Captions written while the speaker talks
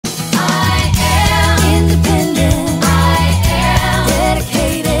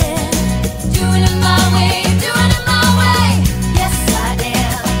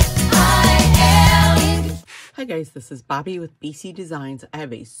This is Bobby with BC Designs. I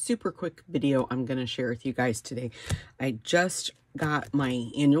have a super quick video I'm going to share with you guys today. I just got my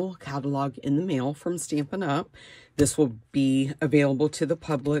annual catalog in the mail from Stampin Up. This will be available to the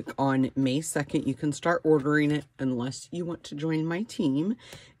public on May 2nd. You can start ordering it unless you want to join my team,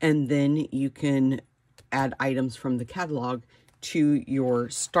 and then you can add items from the catalog to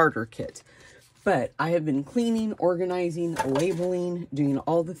your starter kit. But I have been cleaning, organizing, labeling, doing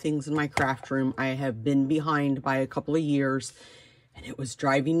all the things in my craft room. I have been behind by a couple of years and it was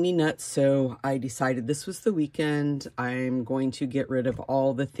driving me nuts. So I decided this was the weekend. I'm going to get rid of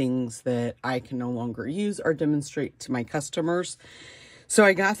all the things that I can no longer use or demonstrate to my customers. So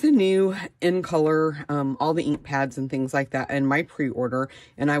I got the new in color, all the ink pads and things like that in my pre-order.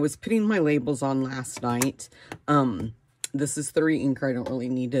 And I was putting my labels on last night. This is 3 inker. I don't really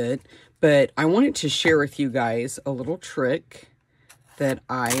need it. But I wanted to share with you guys a little trick that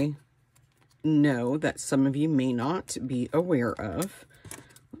I know that some of you may not be aware of.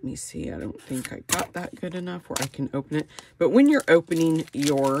 Let me see. I don't think I got that good enough where I can open it. But when you're opening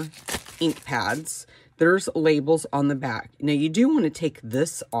your ink pads, there's labels on the back. Now, you do want to take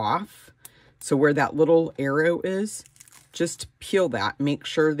this off. So where that little arrow is, just peel that. Make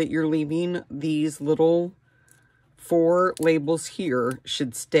sure that you're leaving these little 4 labels here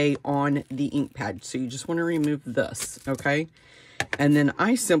should stay on the ink pad. So you just want to remove this, okay? And then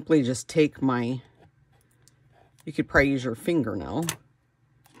I simply just take my, you could probably use your fingernail,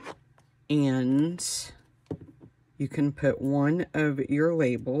 and you can put one of your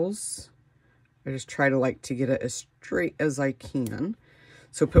labels. I just try to like to get it as straight as I can.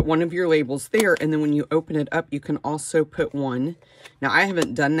 So put one of your labels there, and then when you open it up, you can also put one. Now, I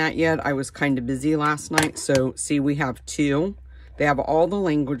haven't done that yet. I was kind of busy last night. So, see, we have 2. They have all the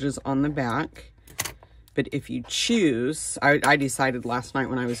languages on the back. But if you choose, I decided last night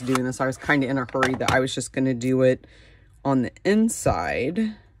when I was doing this, I was kind of in a hurry that I was just going to do it on the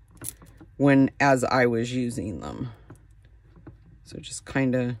inside as I was using them. So just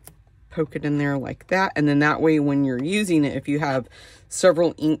kind of poke it in there like that, and then that way when you're using it, if you have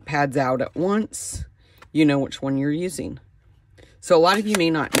several ink pads out at once, you know which one you're using. So a lot of you may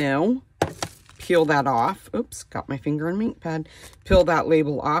not know. Peel that off. Oops, got my finger on my ink pad. Peel that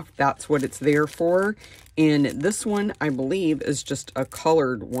label off. That's what it's there for. And this one, I believe, is just a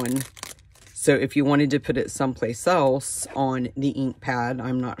colored one. So if you wanted to put it someplace else on the ink pad,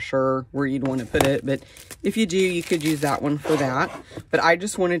 I'm not sure where you'd want to put it, but if you do, you could use that one for that. But I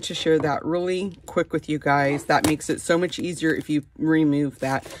just wanted to share that really quick with you guys. That makes it so much easier if you remove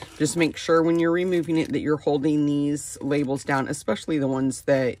that. Just make sure when you're removing it that you're holding these labels down, especially the ones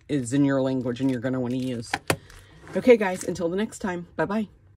that is in your language and you're going to want to use. Okay, guys, until the next time, bye-bye.